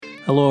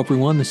Hello,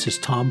 everyone. This is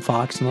Tom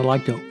Fox, and I'd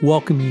like to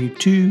welcome you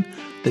to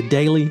the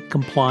Daily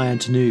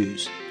Compliance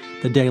News.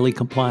 The Daily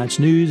Compliance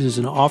News is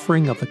an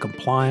offering of the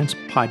Compliance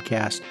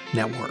Podcast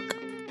Network.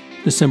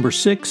 December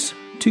 6,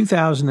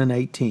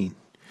 2018.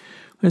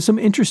 There's some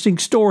interesting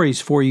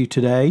stories for you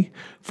today.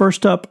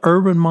 First up,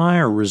 Urban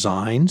Meyer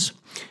resigns.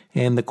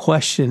 And the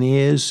question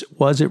is,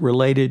 was it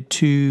related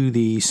to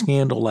the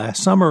scandal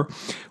last summer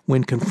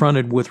when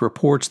confronted with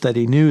reports that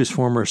he knew his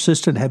former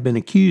assistant had been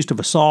accused of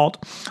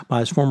assault by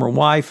his former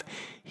wife?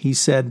 He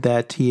said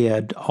that he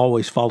had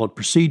always followed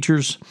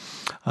procedures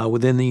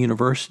within the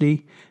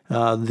university.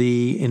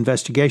 The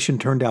investigation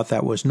turned out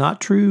that was not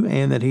true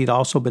and that he'd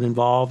also been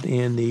involved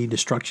in the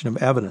destruction of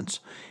evidence.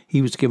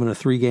 He was given a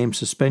 3-game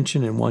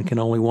suspension, and one can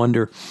only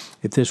wonder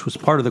if this was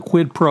part of the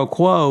quid pro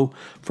quo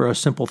for a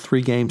simple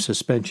 3-game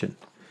suspension.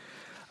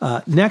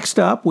 Next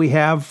up, we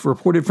have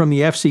reported from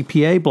the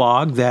FCPA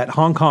blog that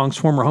Hong Kong's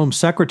former Home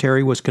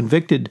Secretary was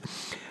convicted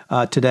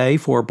today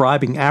for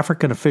bribing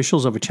African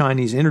officials of a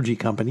Chinese energy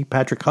company.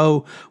 Patrick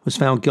Ho was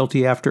found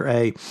guilty after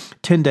a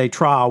 10-day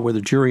trial where the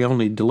jury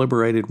only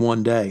deliberated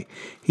 1 day.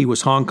 He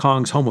was Hong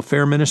Kong's Home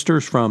Affairs Minister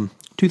from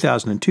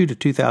 2002 to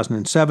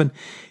 2007.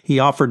 He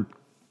had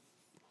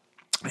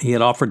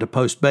offered to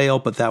post bail,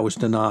 but that was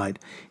denied.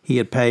 He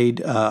had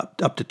paid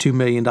up to $2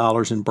 million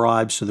in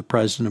bribes to the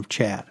president of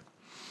Chad.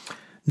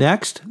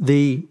 Next,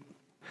 we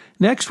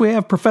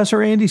have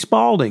Professor Andy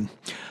Spalding,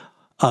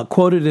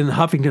 quoted in the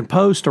Huffington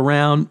Post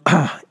around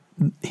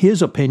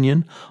his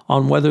opinion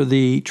on whether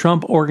the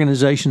Trump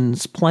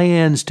organization's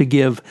plans to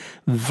give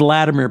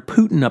Vladimir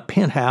Putin a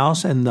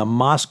penthouse and the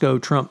Moscow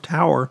Trump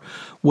Tower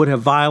would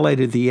have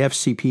violated the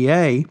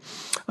FCPA.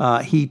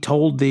 He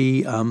told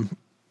the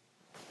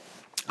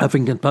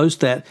Huffington Post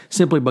that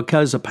simply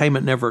because a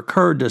payment never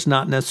occurred does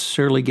not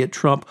necessarily get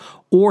Trump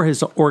or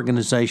his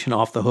organization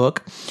off the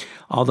hook.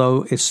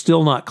 Although it's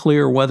still not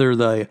clear whether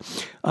the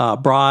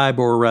bribe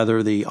or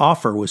rather the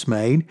offer was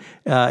made,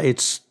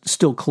 it's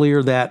still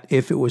clear that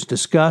if it was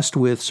discussed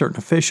with certain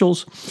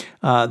officials,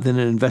 then an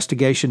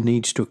investigation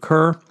needs to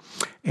occur.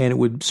 And it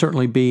would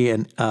certainly be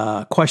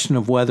a question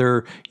of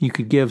whether you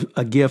could give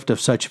a gift of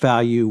such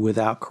value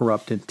without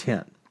corrupt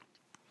intent.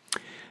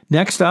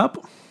 Next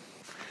up,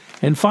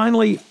 and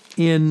finally,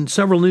 in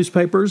several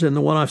newspapers, and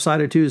the one I've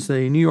cited too is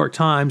the New York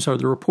Times, are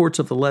the reports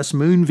of the Les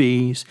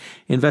Moonves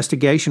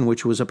investigation,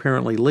 which was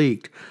apparently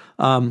leaked.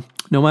 No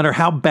matter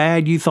how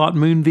bad you thought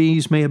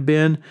Moonves may have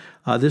been,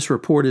 this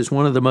report is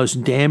one of the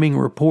most damning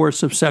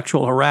reports of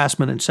sexual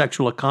harassment and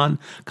sexual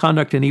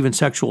conduct and even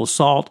sexual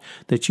assault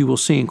that you will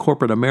see in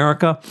corporate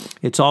America.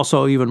 It's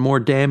also even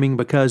more damning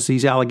because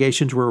these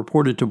allegations were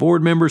reported to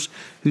board members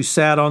who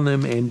sat on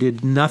them and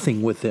did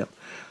nothing with them.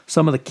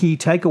 Some of the key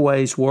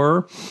takeaways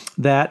were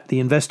that the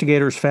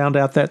investigators found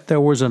out that there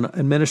was an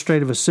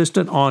administrative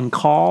assistant on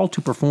call to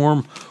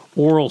perform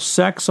oral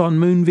sex on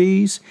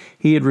Moonves.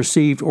 He had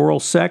received oral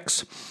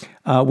sex,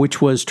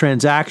 which was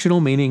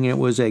transactional, meaning it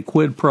was a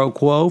quid pro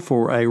quo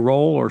for a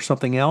role or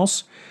something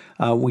else.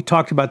 We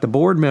talked about the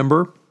board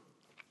member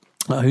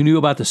who knew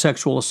about the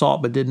sexual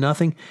assault but did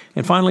nothing.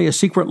 And finally, a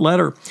secret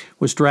letter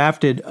was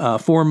drafted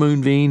for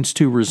Moonves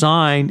to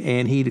resign,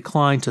 and he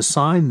declined to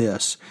sign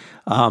this.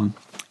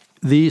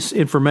 This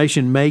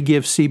information may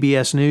give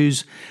CBS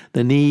News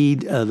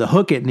the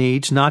hook it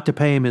needs not to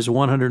pay him his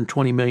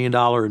 $120 million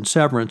in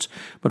severance,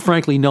 but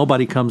frankly,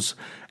 nobody comes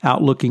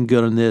out looking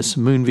good on this,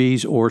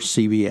 Moonves or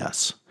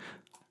CBS.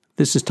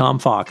 This is Tom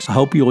Fox. I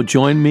hope you'll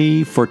join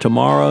me for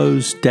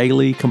tomorrow's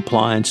Daily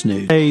Compliance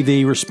News. Hey,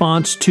 the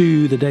response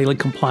to the Daily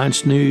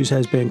Compliance News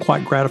has been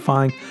quite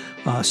gratifying.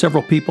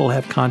 Several people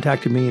have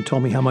contacted me and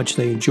told me how much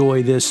they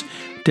enjoy this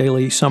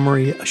daily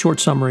summary, a short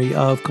summary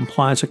of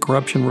compliance and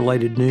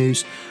corruption-related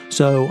news.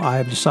 So I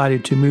have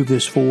decided to move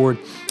this forward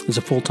as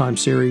a full-time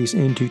series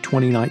into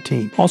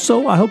 2019.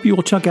 Also, I hope you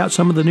will check out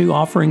some of the new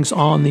offerings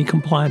on the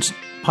Compliance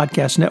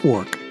Podcast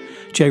Network.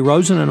 Jay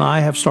Rosen and I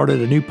have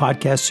started a new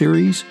podcast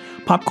series,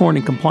 Popcorn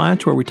and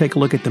Compliance, where we take a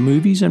look at the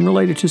movies and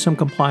relate it to some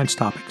compliance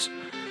topics.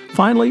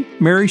 Finally,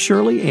 Mary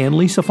Shirley and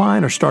Lisa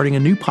Fine are starting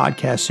a new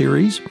podcast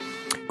series,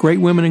 Great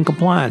Women in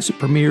Compliance. It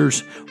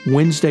premieres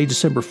Wednesday,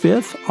 December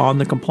 5th on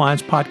the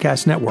Compliance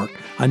Podcast Network.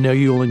 I know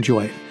you'll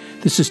enjoy it.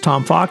 This is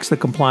Tom Fox, the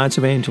Compliance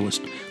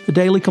Evangelist. The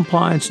Daily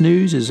Compliance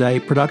News is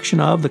a production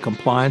of the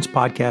Compliance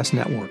Podcast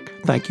Network.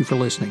 Thank you for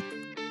listening.